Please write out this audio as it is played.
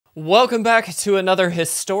Welcome back to another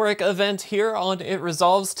historic event here on It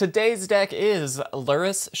Resolves. Today's deck is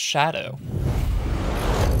Lurrus Shadow.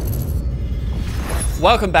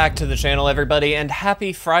 Welcome back to the channel, everybody, and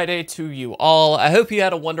happy Friday to you all. I hope you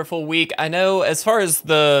had a wonderful week. I know as far as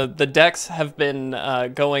the decks have been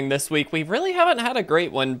going this week, we really haven't had a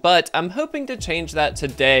great one, but I'm hoping to change that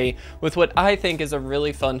today with what I think is a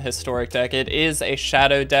really fun historic deck. It is a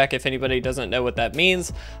Shadow deck, if anybody doesn't know what that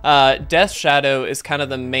means. Death Shadow is kind of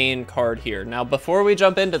the main card here. Now, before we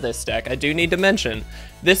jump into this deck, I do need to mention,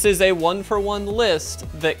 this is a one-for-one list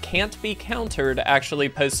that can't be countered, actually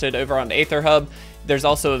posted over on AetherHub. There's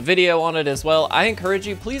also a video on it as well. I encourage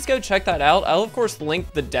you, please go check that out. I'll of course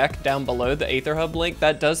link the deck down below, the AetherHub link.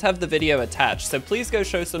 That does have the video attached, so please go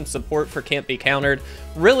show some support for Can't Be Countered.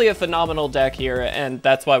 Really a phenomenal deck here, and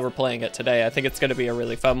that's why we're playing it today. I think it's going to be a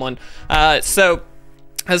really fun one. So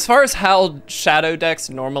as far as how Shadow decks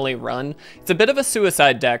normally run, it's a bit of a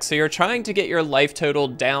suicide deck, so you're trying to get your life total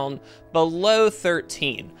down below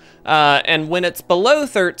 13. And when it's below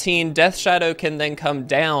 13, Death Shadow can then come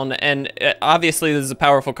down, and obviously this is a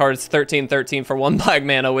powerful card. It's 13/13 for 1 black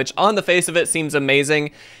mana, which on the face of it seems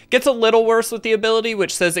amazing. Gets a little worse with the ability,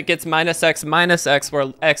 which says it gets -X,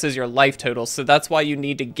 where X is your life total, so that's why you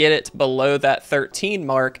need to get it below that 13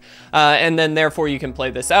 mark, and then therefore you can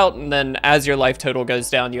play this out, and then as your life total goes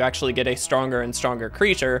down, you actually get a stronger and stronger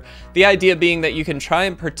creature. The idea being that you can try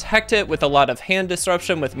and protect it with a lot of hand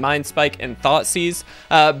disruption with Mind Spike and Thoughtseize,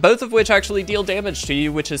 both of which actually deal damage to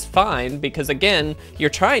you, which is fine, because again, you're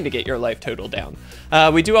trying to get your life total down.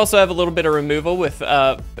 We do also have a little bit of removal with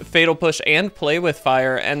Fatal Push and Play with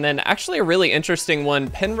Fire, and then actually a really interesting one,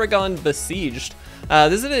 Pendragon Besieged.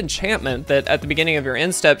 This is an enchantment that at the beginning of your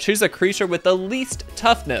end step, choose a creature with the least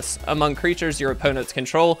toughness among creatures your opponents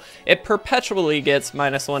control. It perpetually gets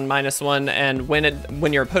 -1/-1, and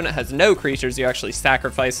when your opponent has no creatures, you actually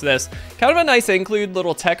sacrifice this. Kind of a nice include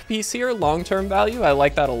little tech piece here, long-term value. I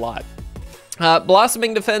like that a lot.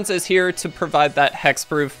 Blossoming Defense is here to provide that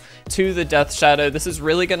hexproof to the Death Shadow. This is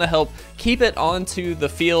really going to help keep it onto the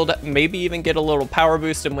field, maybe even get a little power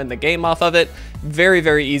boost and win the game off of it. Very,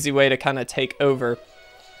 very easy way to kind of take over.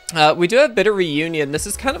 We do have Bitter Reunion. This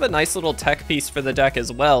is kind of a nice little tech piece for the deck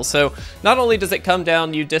as well. So not only does it come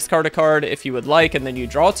down, you discard a card if you would like, and then you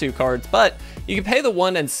draw 2 cards, but you can pay the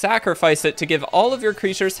 1 and sacrifice it to give all of your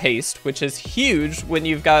creatures haste, which is huge when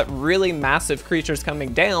you've got really massive creatures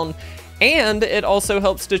coming down. And it also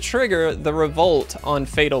helps to trigger the Revolt on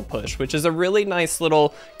Fatal Push, which is a really nice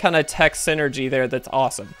little kind of tech synergy there that's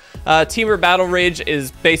awesome. Temur Battle Rage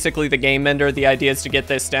is basically the game ender. The idea is to get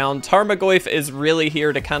this down. Tarmogoyf is really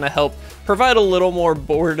here to kind of help provide a little more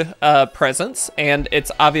board presence, and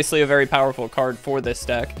it's obviously a very powerful card for this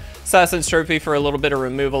deck. Assassin's Trophy for a little bit of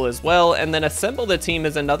removal as well, and then Assemble the Team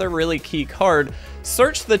is another really key card.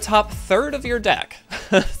 Search the top third of your deck.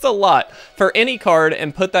 That's a lot for any card,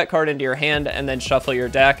 and put that card into your hand and then shuffle your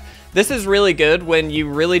deck. This is really good when you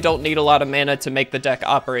really don't need a lot of mana to make the deck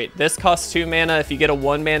operate. This costs 2 mana. If you get a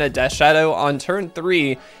 1 mana Death Shadow on turn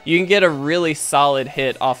 3, you can get a really solid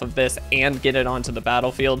hit off of this and get it onto the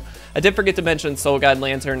battlefield. I did forget to mention Soul Guide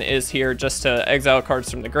Lantern is here just to exile cards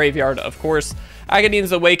from the graveyard, of course.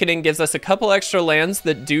 Agadeem's Awakening gives us a couple extra lands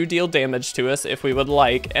that do deal damage to us if we would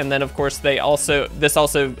like, and then of course this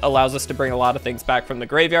also allows us to bring a lot of things back from the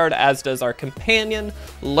graveyard, as does our companion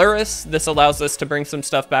Lurrus. This allows us to bring some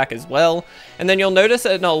stuff back as well. And then you'll notice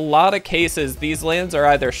that in a lot of cases these lands are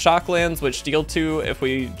either shock lands, which deal 2 if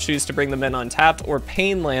we choose to bring them in untapped, or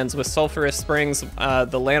pain lands with Sulphurous Springs,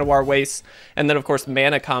 the Llanowar Wastes, and then of course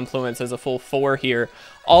Mana Confluence is a full 4 here.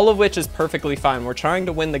 All of which is perfectly fine. We're trying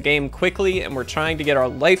to win the game quickly, and we're trying to get our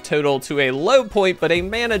life total to a low point, but a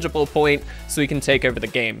manageable point, so we can take over the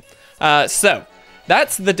game. So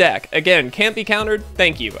that's the deck. Again, can't be countered.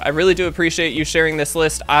 Thank you. I really do appreciate you sharing this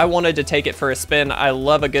list. I wanted to take it for a spin. I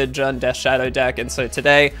love a good Jund Death Shadow deck, and so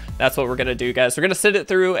today, that's what we're going to do, guys. We're going to sit it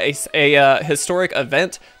through a historic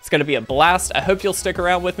event. It's going to be a blast. I hope you'll stick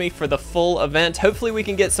around with me for the full event. Hopefully we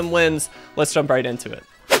can get some wins. Let's jump right into it.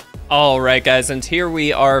 Alright guys, and here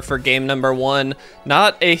we are for game number 1.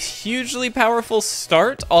 Not a hugely powerful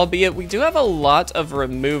start, albeit we do have a lot of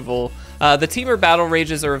removal. The Temur Battle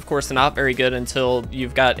Rages are of course not very good until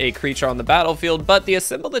you've got a creature on the battlefield, but the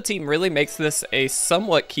Assemble the Team really makes this a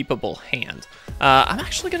somewhat keepable hand. I'm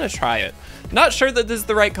actually going to try it. Not sure that this is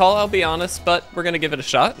the right call, I'll be honest, but we're going to give it a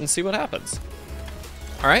shot and see what happens.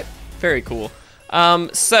 Alright, very cool.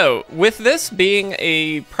 So with this being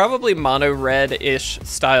a probably mono red-ish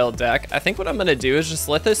style deck, I think what I'm going to do is just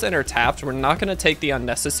let this enter tapped. We're not going to take the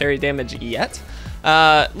unnecessary damage yet.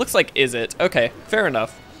 Looks like is it? Okay, fair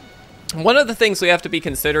enough. One of the things we have to be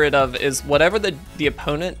considerate of is whatever the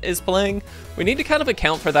opponent is playing, we need to kind of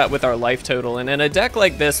account for that with our life total. And in a deck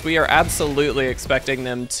like this, we are absolutely expecting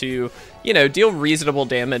them to, you know, deal reasonable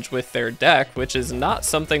damage with their deck, which is not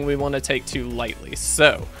something we want to take too lightly.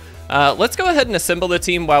 So let's go ahead and assemble the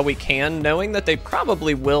team while we can, knowing that they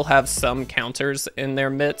probably will have some counters in their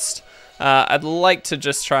midst. I'd like to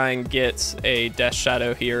just try and get a Death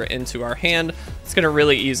Shadow here into our hand. It's going to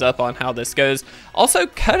really ease up on how this goes. Also,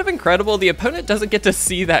 kind of incredible, the opponent doesn't get to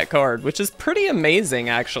see that card, which is pretty amazing,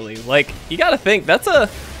 actually. Like, you got to think, that's a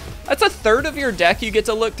third of your deck you get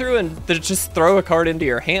to look through and just throw a card into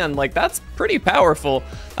your hand. Like, that's pretty powerful.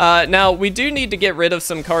 Now, we do need to get rid of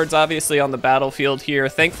some cards, obviously, on the battlefield here.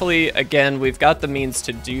 Thankfully, again, we've got the means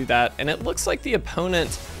to do that, and it looks like the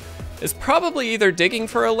opponent is probably either digging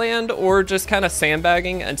for a land or just kind of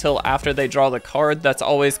sandbagging until after they draw the card. That's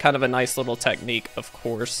always kind of a nice little technique, of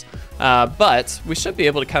course. But we should be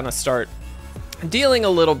able to kind of start dealing a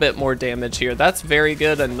little bit more damage here. That's very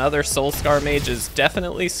good. Another Soul Scar Mage is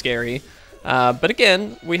definitely scary. But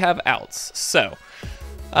again, we have outs. So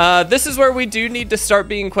this is where we do need to start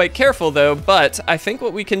being quite careful though. But I think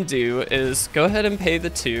what we can do is go ahead and pay the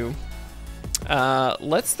 2.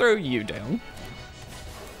 Let's throw you down.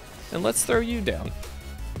 And let's throw you down.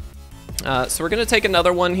 So we're gonna take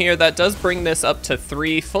another one here. That does bring this up to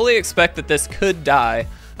 3. Fully expect that this could die,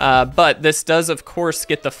 but this does of course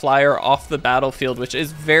get the flyer off the battlefield, which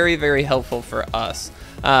is very, very helpful for us.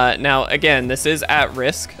 Now again, this is at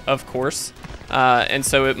risk, of course, and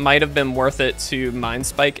so it might have been worth it to Mind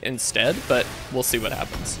Spike instead, but we'll see what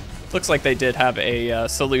happens. Looks like they did have a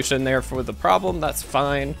solution there for the problem. That's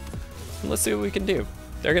fine. Let's see what we can do.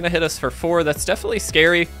 They're gonna hit us for 4. That's definitely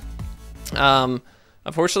scary.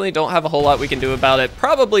 Unfortunately, don't have a whole lot we can do about it.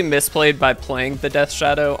 Probably misplayed by playing the Death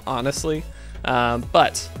Shadow, honestly,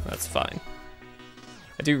 but that's fine.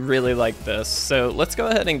 I do really like this, so let's go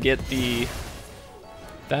ahead and get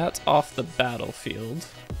that off the battlefield.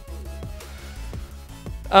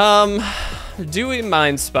 Do we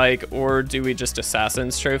Mind Spike or do we just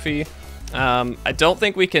Assassin's Trophy? I don't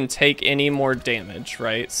think we can take any more damage,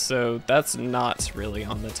 right? So that's not really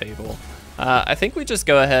on the table. I think we just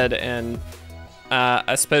go ahead and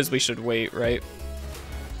I suppose we should wait, right?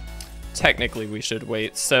 Technically we should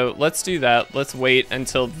wait. So let's do that. Let's wait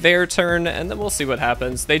until their turn and then we'll see what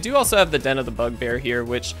happens. They do also have the Den of the Bugbear here,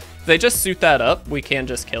 which if they just suit that up, we can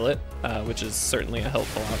just kill it, which is certainly a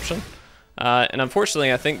helpful option. And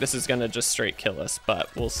unfortunately, I think this is gonna just straight kill us, but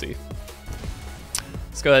we'll see.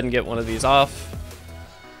 Let's go ahead and get one of these off.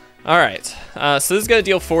 All right, so this is gonna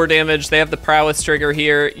deal 4 damage. They have the prowess trigger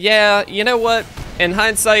here. Yeah, you know what? In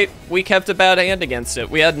hindsight, we kept a bad hand against it.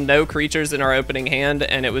 We had no creatures in our opening hand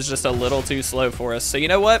and it was just a little too slow for us. So you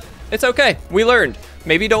know what? It's okay, we learned.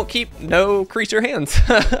 Maybe don't keep no creature hands.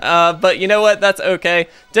 But you know what, that's okay.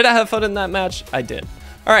 Did I have fun in that match? I did.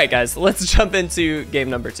 All right guys, let's jump into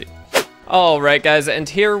game number 2. All right, guys, and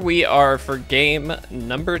here we are for game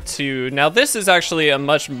number 2. Now, this is actually a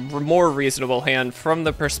much more reasonable hand from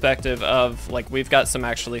the perspective of, like, we've got some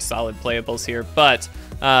actually solid playables here, but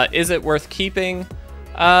is it worth keeping?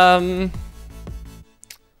 I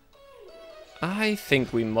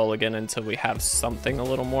think we mulligan until we have something a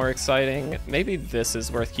little more exciting. Maybe this is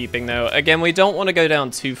worth keeping, though. Again, we don't want to go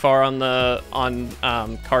down too far on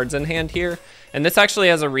cards in hand here. And this actually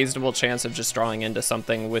has a reasonable chance of just drawing into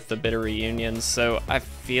something with the Bitter Reunions, so I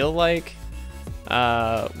feel like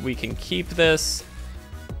we can keep this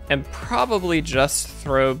and probably just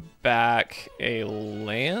throw back a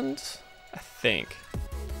land, I think.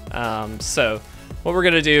 So what we're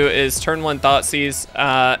gonna do is turn 1 Thoughtseize,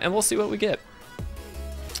 and we'll see what we get.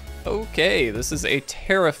 Okay, this is a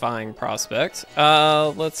terrifying prospect.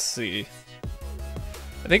 Let's see.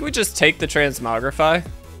 I think we just take the Transmogrify.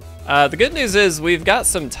 The good news is we've got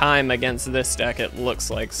some time against this deck, it looks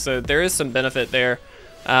like, so there is some benefit there.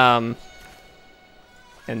 And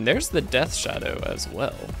there's the Death Shadow as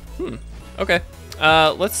well. Okay.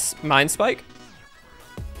 Let's Mind Spike.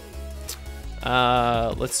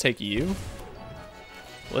 Let's take you.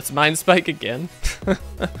 Let's Mind Spike again. We're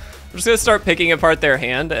just gonna start picking apart their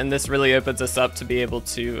hand, and this really opens us up to be able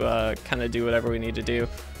to kind of do whatever we need to do.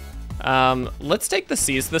 Let's take the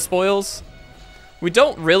Seize the Spoils. We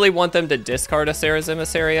don't really want them to discard a Sarah's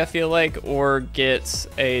Emissary, I feel like, or get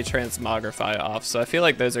a Transmogrify off. So I feel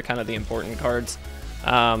like those are kind of the important cards.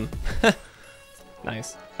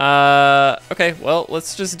 Nice. Okay, well,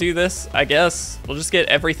 let's just do this, I guess. We'll just get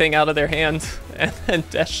everything out of their hand and then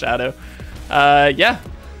Death Shadow. Yeah.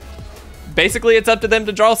 Basically, it's up to them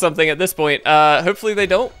to draw something at this point. Hopefully they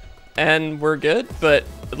don't, and we're good, but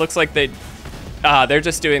it looks like they Ah, they're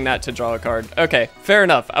just doing that to draw a card. Okay, fair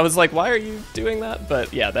enough. I was like, why are you doing that?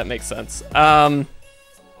 But yeah, that makes sense. All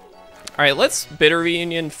right, let's Bitter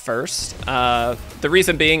Reunion first. The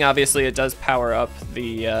reason being, obviously, it does power up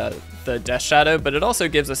the Death Shadow, but it also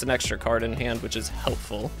gives us an extra card in hand, which is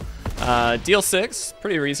helpful. Deal 6,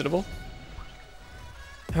 pretty reasonable.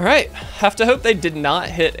 All right, have to hope they did not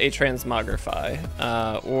hit a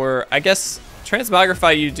Transmogrify, or I guess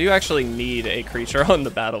Transmogrify, you do actually need a creature on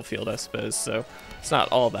the battlefield, I suppose, so it's not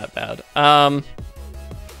all that bad.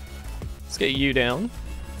 Let's get you down.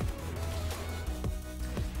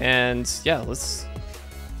 And yeah, let's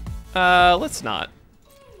not.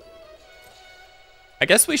 I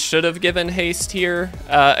guess we should have given haste here.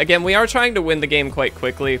 Again, we are trying to win the game quite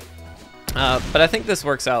quickly, but I think this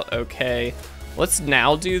works out okay. Let's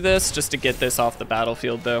now do this just to get this off the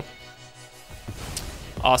battlefield, though.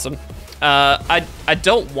 Awesome. I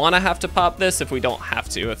don't want to have to pop this if we don't have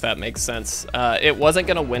to, if that makes sense. It wasn't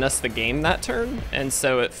going to win us the game that turn, and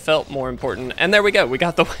so it felt more important. And there we go. We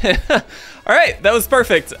got the win. All right, that was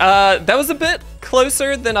perfect. That was a bit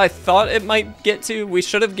closer than I thought it might get to. We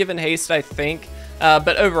should have given haste, I think.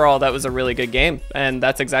 But overall, that was a really good game, and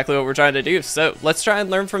that's exactly what we're trying to do. So let's try and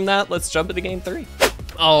learn from that. Let's jump into game 3.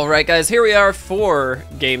 All right, guys, here we are for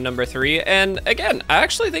game number 3. And again, I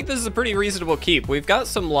actually think this is a pretty reasonable keep. We've got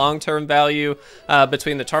some long-term value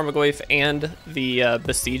between the Tarmogoyf and the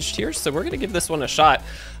Besieged here, so we're gonna give this one a shot.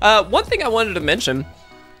 One thing I wanted to mention,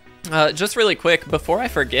 just really quick, before I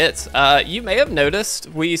forget, you may have noticed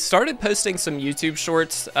we started posting some YouTube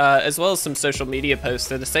shorts as well as some social media posts.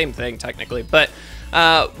 They're the same thing technically, but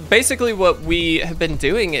basically what we have been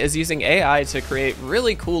doing is using AI to create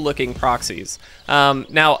really cool looking proxies.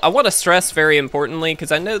 Now, I want to stress very importantly,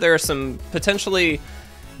 because I know there are some potentially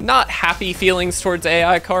not happy feelings towards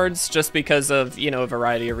AI cards just because of, you know, a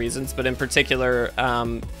variety of reasons, but in particular,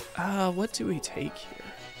 what do we take here?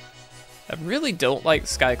 I really don't like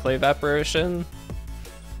Skyclave Apparition.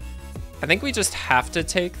 I think we just have to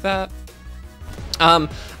take that. I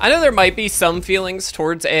know there might be some feelings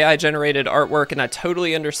towards AI generated artwork, and I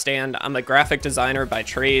totally understand. I'm a graphic designer by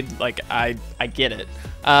trade, like I get it.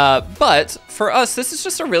 But for us, this is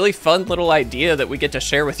just a really fun little idea that we get to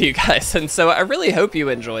share with you guys. And so I really hope you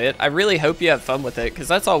enjoy it. I really hope you have fun with it, because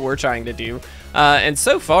that's all we're trying to do. And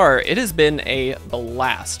so far, it has been a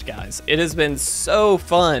blast, guys. It has been so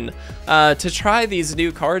fun to try these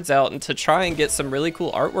new cards out and to try and get some really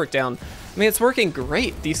cool artwork down. I mean, it's working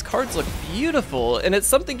great. These cards look beautiful, and it's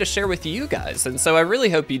something to share with you guys. And so I really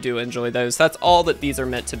hope you do enjoy those. That's all that these are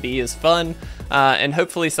meant to be, is fun, and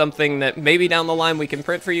hopefully something that maybe down the line we can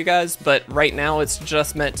print for you guys. But right now, it's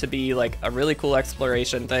just meant to be like a really cool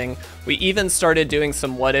exploration thing. We even started doing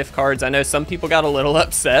some what if cards. I know some people got a little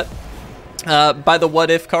upset by the what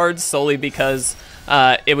if cards solely because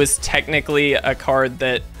it was technically a card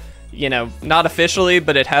that, you know, not officially,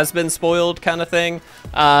 but it has been spoiled kind of thing,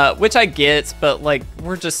 which I get, but like,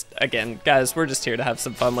 we're just, again, guys, we're just here to have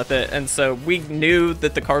some fun with it. And so we knew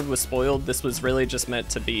that the card was spoiled. This was really just meant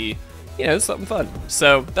to be, you know, something fun.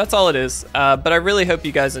 So that's all it is. But I really hope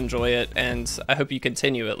you guys enjoy it, and I hope you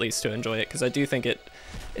continue at least to enjoy it, because I do think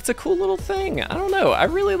it's a cool little thing. I don't know, I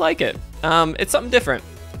really like it. It's something different,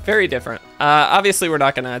 very different. Obviously we're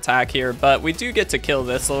not gonna attack here, but we do get to kill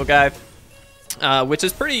this little guy, which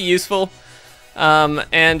is pretty useful.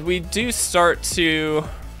 And we do start to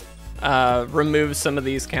remove some of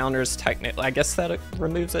these counters technically. I guess that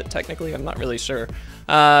removes it technically, I'm not really sure.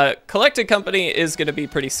 Collected Company is gonna be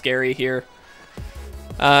pretty scary here.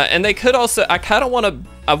 And they could also,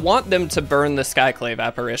 I want them to burn the Skyclave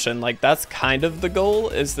Apparition. Like, that's kind of the goal,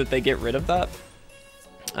 is that they get rid of that.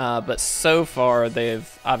 But so far,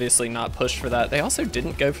 they've obviously not pushed for that. They also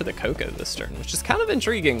didn't go for the Coco this turn, which is kind of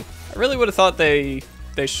intriguing. I really would have thought they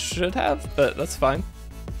should have, but that's fine.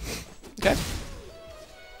 Okay.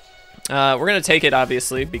 We're going to take it,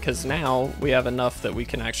 obviously, because now we have enough that we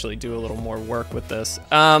can actually do a little more work with this.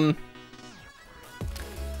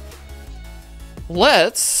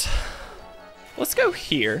 Let's go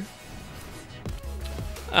here.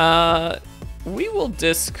 We will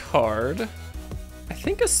discard, I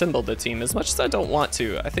think, assemble the team, as much as I don't want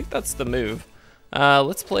to. I think that's the move.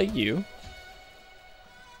 Let's play you.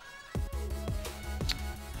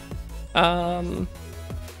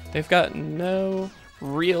 They've got no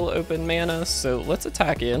real open mana, so let's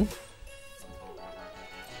attack in.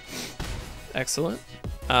 Excellent.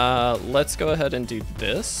 Let's go ahead and do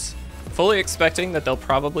this. Fully expecting that they'll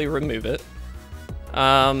probably remove it.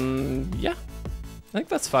 Yeah, I think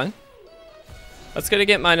that's fine. Let's go to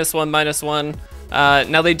get -1/-1.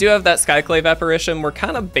 Now they do have that Skyclave Apparition. We're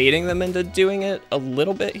kind of baiting them into doing it a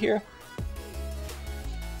little bit here.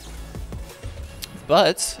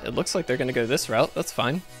 but it looks like they're gonna go this route. That's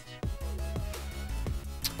fine.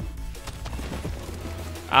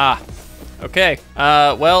 Ah, okay.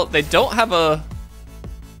 Well, they don't have a...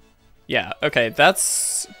 Yeah, okay,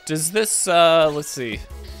 that's... Does this, let's see.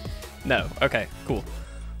 No, okay, cool.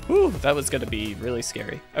 Whew, that was gonna be really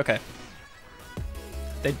scary. Okay.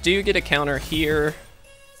 They do get a counter here,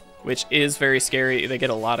 which is very scary. They get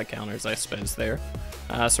a lot of counters, I suppose, there.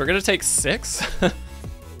 So we're gonna take 6.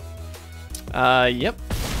 Yep.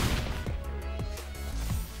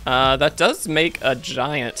 That does make a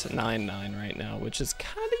giant 9/9 right now, which is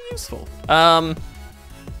kind of useful. How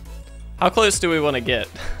close do we want to get?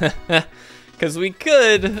 Because we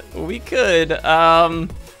could,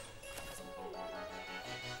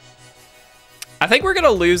 I think we're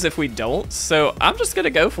gonna lose if we don't, so I'm just gonna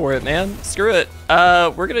go for it, man. Screw it.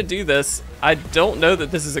 We're gonna do this. I don't know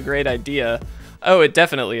that this is a great idea. Oh, it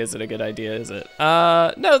definitely isn't a good idea, is it?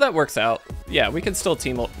 No, that works out. Yeah, we can still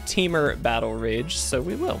teamer battle rage, so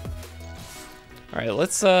we will. All right,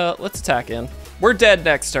 let's attack in. We're dead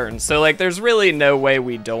next turn, so like there's really no way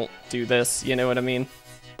we don't do this, you know what I mean?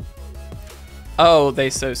 Oh, they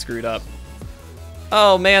so screwed up.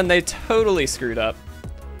 Oh man, they totally screwed up.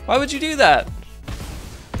 Why would you do that?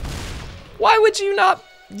 Why would you not?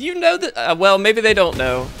 You know that, well, maybe they don't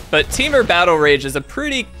know, but Teamer Battle Rage is a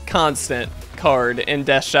pretty constant card in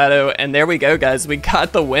Death Shadow, and there we go, guys. We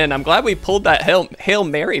got the win. I'm glad we pulled that Hail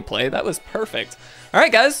Mary play. That was perfect. All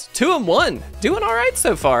right, guys, 2-1. Doing all right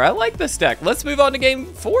so far. I like this deck. Let's move on to game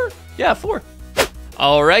 4. Yeah, 4.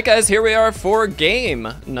 All right, guys, here we are for game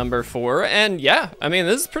number 4. And yeah, I mean,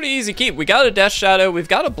 this is pretty easy keep. We got a Death Shadow. We've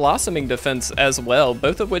got a Blossoming Defense as well,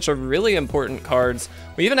 both of which are really important cards.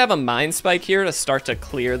 We even have a Mind Spike here to start to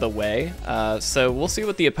clear the way. So we'll see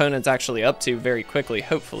what the opponent's actually up to very quickly,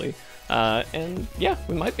 hopefully. And yeah,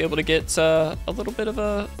 we might be able to get a little bit of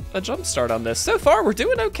a jump start on this. So far, we're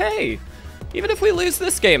doing okay. Even if we lose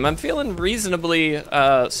this game, I'm feeling reasonably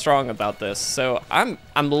strong about this. So I'm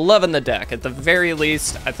loving the deck. At the very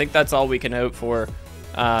least, I think that's all we can hope for.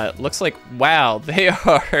 Looks like, wow, they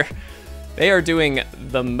are doing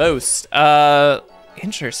the most.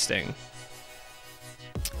 Interesting.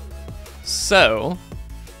 So,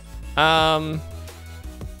 I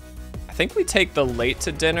think we take the late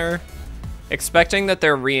to dinner, expecting that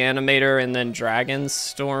their Reanimator and then Dragon's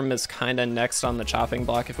Storm is kind of next on the chopping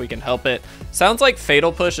block if we can help it. Sounds like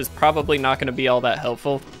Fatal Push is probably not going to be all that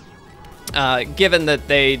helpful, given that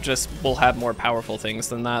they just will have more powerful things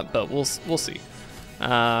than that, but we'll see.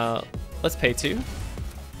 Let's pay 2.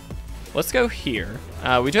 Let's go here.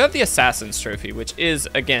 We do have the Assassin's Trophy, which is,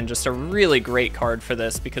 again, just a really great card for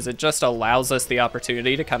this because it just allows us the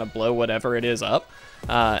opportunity to kind of blow whatever it is up.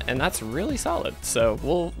 And that's really solid. So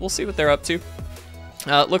we'll see what they're up to.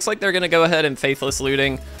 Looks like they're going to go ahead and Faithless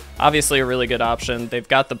Looting. Obviously a really good option. They've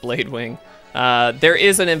got the Blade Wing. There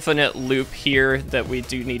is an infinite loop here that we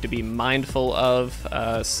do need to be mindful of.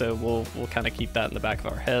 So we'll kind of keep that in the back of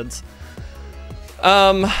our heads.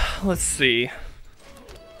 Let's see.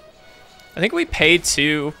 I think we pay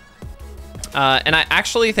 2, and I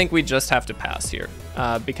actually think we just have to pass here,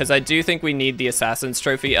 because I do think we need the Assassin's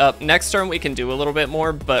Trophy up. Next turn we can do a little bit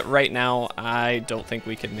more, but right now I don't think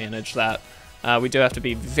we can manage that. We do have to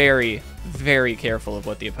be very, very careful of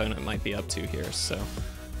what the opponent might be up to here, so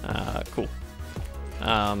cool.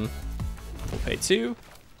 We'll pay 2.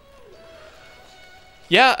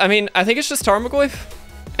 Yeah, I mean, I think it's just Tarmogoyf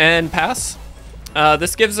and pass.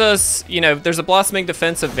 This gives us, you know, there's a Blossoming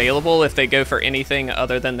Defense available if they go for anything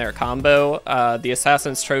other than their combo. The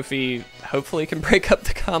Assassin's Trophy hopefully can break up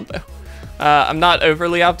the combo. I'm not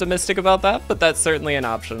overly optimistic about that, but that's certainly an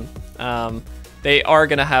option. They are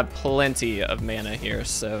going to have plenty of mana here,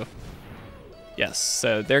 so yes.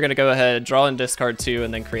 So they're going to go ahead, draw and discard 2,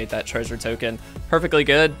 and then create that treasure token. Perfectly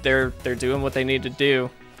good. They're doing what they need to do.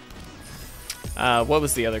 What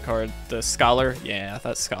was the other card? The Scholar? Yeah,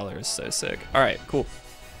 that Scholar is so sick. All right, cool.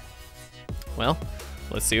 Well,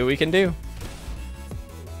 let's see what we can do.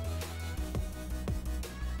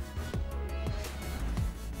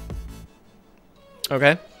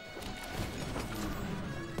 Okay.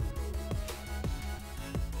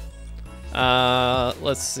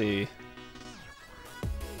 Let's see.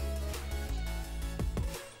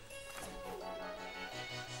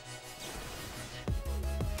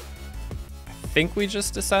 I think we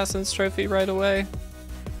just Assassin's Trophy right away.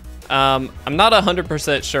 I'm not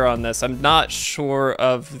 100% sure on this. I'm not sure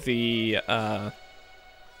of the,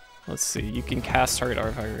 let's see, you can cast target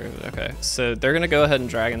artifact. Okay, so they're gonna go ahead and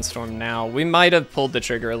Dragonstorm now. We might have pulled the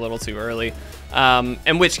trigger a little too early,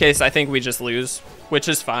 in which case I think we just lose, which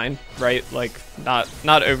is fine, right? Like,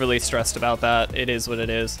 not overly stressed about that. It is what it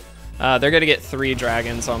is. They're gonna get 3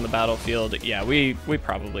 dragons on the battlefield. Yeah, we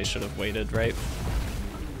probably should have waited, right?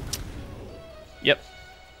 Yep,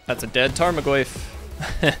 that's a dead Tarmogoyf.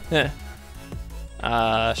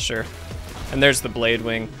 Sure. And there's the Blade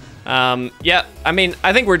Wing. Yeah, I mean,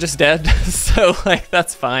 I think we're just dead, so like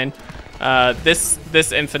that's fine.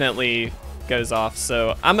 This infinitely goes off,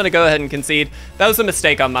 so I'm gonna go ahead and concede. That was a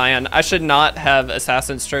mistake on my end. I should not have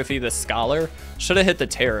Assassin's Trophy the Scholar. Should have hit the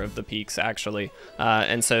Terror of the Peaks, actually.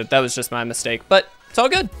 And so that was just my mistake, but it's all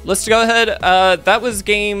good. Let's go ahead. That was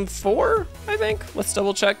game 4, I think. Let's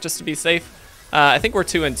double check just to be safe. I think we're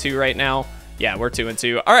 2-2 right now. Yeah, we're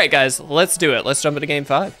 2-2. All right, guys, let's do it. Let's jump into game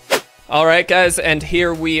 5. All right, guys, and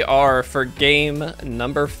here we are for game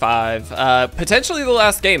number 5. Potentially the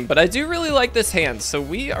last game, but I do really like this hand, so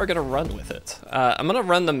we are gonna run with it. I'm gonna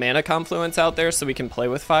run the Mana Confluence out there so we can play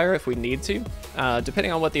with fire if we need to.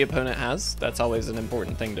 Depending on what the opponent has, that's always an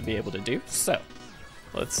important thing to be able to do. So,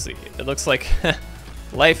 let's see. It looks like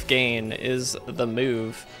life gain is the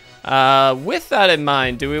move. With that in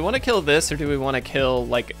mind, do we want to kill this or do we want to kill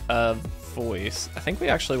like a voice? I think we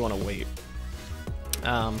actually want to wait.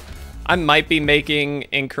 I might be making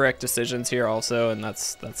incorrect decisions here also, and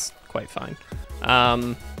that's quite fine.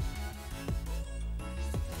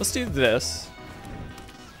 Let's do this.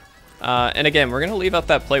 And again, we're gonna leave up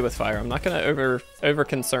that play with fire. I'm not gonna over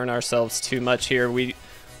concern ourselves too much here. We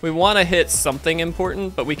want to hit something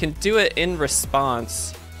important, but we can do it in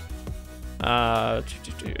response.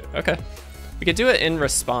 Okay, we could do it in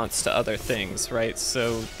response to other things, right?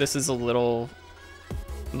 So this is a little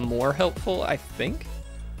more helpful, I think.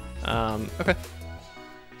 Okay.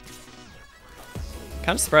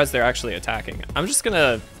 Kind of surprised they're actually attacking. I'm just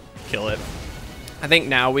gonna kill it. I think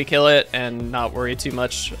now we kill it and not worry too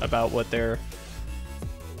much about what they're...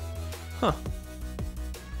 Huh.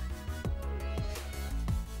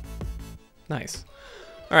 Nice.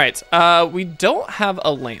 All right, we don't have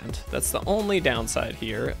a land. That's the only downside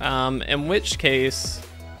here. In which case,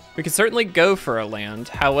 we could certainly go for a land.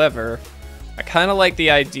 However, I kind of like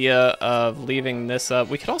the idea of leaving this up.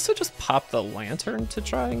 We could also just pop the lantern to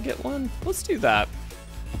try and get one. Let's do that.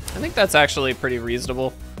 I think that's actually pretty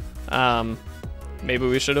reasonable. Maybe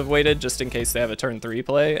we should have waited just in case they have a turn 3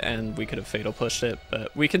 play and we could have fatal pushed it,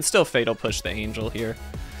 but we can still fatal push the angel here.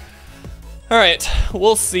 All right,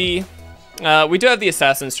 we'll see. We do have the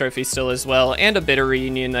Assassin's Trophy still as well, and a Bitter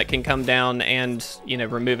Reunion that can come down and, you know,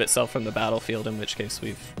 remove itself from the battlefield, in which case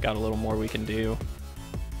we've got a little more we can do.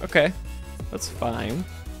 Okay. That's fine.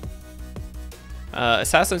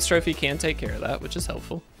 Assassin's Trophy can take care of that, which is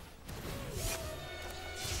helpful.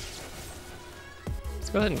 Let's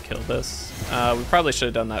go ahead and kill this. We probably should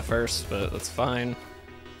have done that first, but that's fine.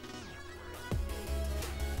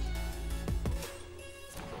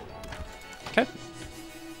 Okay.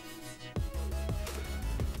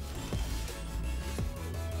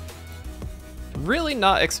 Really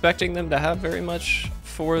not expecting them to have very much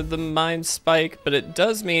for the Mind Spike, but it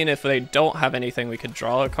does mean if they don't have anything, we could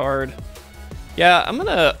draw a card. Yeah, I'm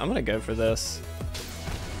gonna go for this.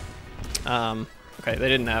 Okay, they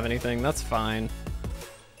didn't have anything. That's fine.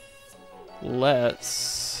 I'm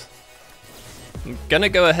gonna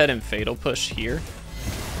go ahead and fatal push here.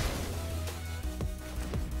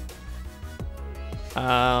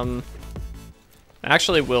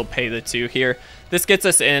 Actually, we'll pay the 2 here. This gets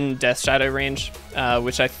us in Death Shadow range,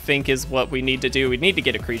 which I think is what we need to do. We need to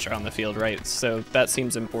get a creature on the field, right? So that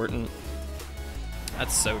seems important.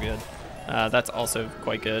 That's so good. That's also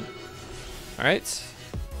quite good. All right,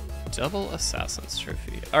 double Assassin's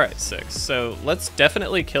Trophy. All right, 6. So let's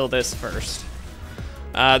definitely kill this first.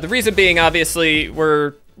 The reason being, obviously,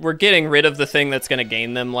 we're getting rid of the thing that's going to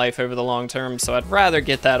gain them life over the long term. So I'd rather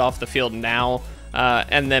get that off the field now.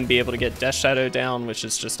 And then be able to get Death Shadow down, which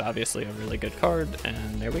is just obviously a really good card,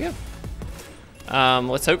 and there we go.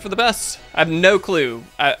 Let's hope for the best. I have no clue.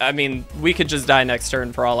 I mean, we could just die next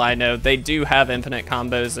turn for all I know. They do have infinite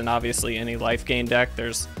combos, and obviously any life gain deck.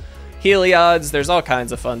 There's Heliod's, there's all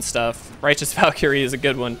kinds of fun stuff. Righteous Valkyrie is a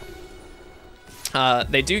good one.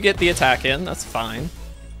 They do get the attack in, that's fine.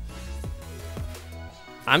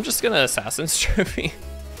 I'm just gonna Assassin's Trophy.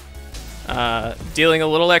 Dealing a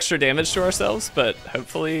little extra damage to ourselves, but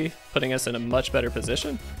hopefully putting us in a much better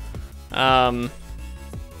position.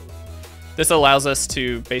 This allows us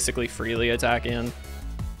to basically freely attack in,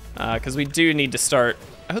 because we do need to start.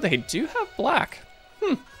 Oh, they do have black.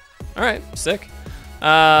 All right, sick.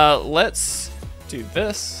 Let's do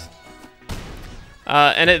this.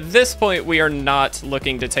 And at this point, we are not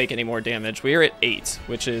looking to take any more damage. We are at 8,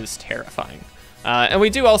 which is terrifying. And we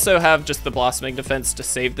do also have just the Blossoming Defense to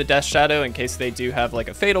save the Death Shadow in case they do have like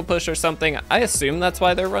a Fatal Push or something. I assume that's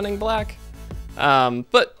why they're running black.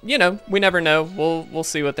 But you know, we never know. We'll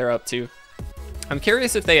see what they're up to. I'm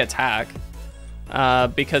curious if they attack,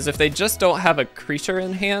 because if they just don't have a creature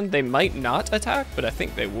in hand, they might not attack, but I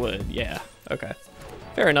think they would. Yeah, okay,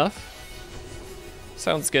 fair enough.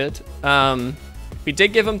 Sounds good. We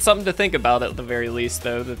did give them something to think about at the very least,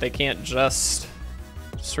 though, that they can't just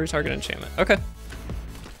retarget enchantment. Okay,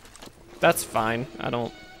 that's fine. I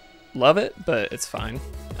don't love it, but it's fine.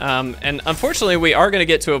 And unfortunately, we are going to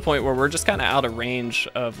get to a point where we're just kind of out of range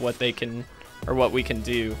of what they can, or what we can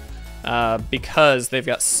do, because they've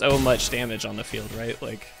got so much damage on the field, right?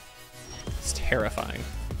 Like, it's terrifying.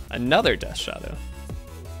 Another Death Shadow.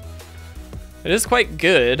 It is quite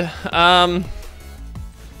good.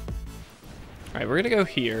 All right, we're gonna go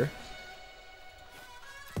here.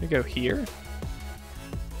 We go here.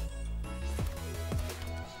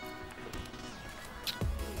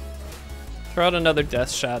 Throw out another Death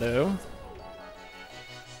Shadow.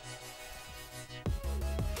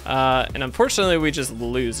 And unfortunately, we just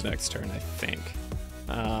lose next turn, I think.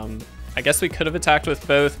 I guess we could have attacked with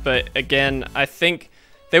both, but again, I think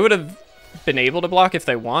they would have been able to block if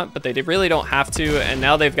they want, but they really don't have to, and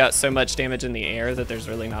now they've got so much damage in the air that there's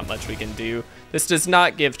really not much we can do. This does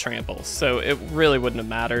not give trample, so it really wouldn't have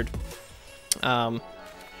mattered.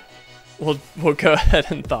 We'll go ahead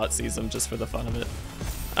and Thoughtseize them just for the fun of it.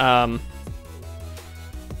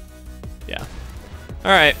 Yeah.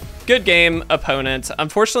 All right, good game, opponent.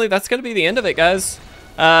 Unfortunately, that's gonna be the end of it, guys.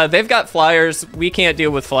 They've got flyers. We can't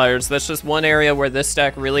deal with flyers. That's just one area where this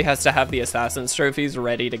deck really has to have the Assassin's Trophies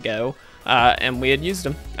ready to go. And we had used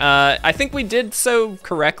them. I think we did so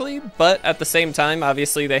correctly, but at the same time,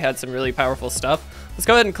 obviously they had some really powerful stuff. Let's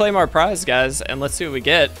go ahead and claim our prize, guys, and let's see what we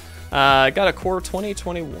get. Got a Core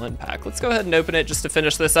 2021 pack. Let's go ahead and open it just to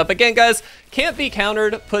finish this up. Again, guys, can't be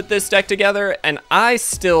countered, put this deck together, and I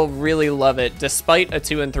still really love it despite a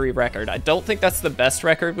 2-3 record. I don't think that's the best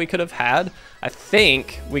record we could have had. I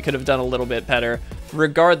think we could have done a little bit better.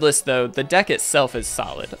 Regardless, though, the deck itself is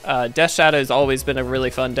solid. Death Shadow has always been a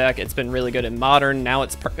really fun deck. It's been really good in Modern. Now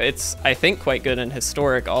it's I think, quite good in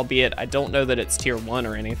Historic, albeit I don't know that it's Tier 1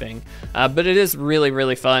 or anything. But it is really,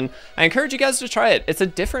 really fun. I encourage you guys to try it. It's a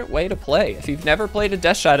different way to play. If you've never played a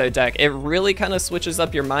Death Shadow deck, it really kind of switches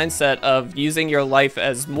up your mindset of using your life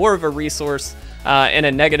as more of a resource in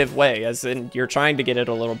a negative way, as in you're trying to get it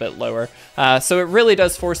a little bit lower. So it really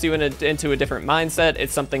does force you into a different mindset.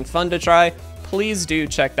 It's something fun to try. Please do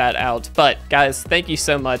check that out. But guys, thank you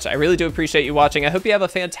so much. I really do appreciate you watching. I hope you have a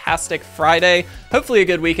fantastic Friday, hopefully a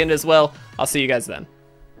good weekend as well. I'll see you guys then.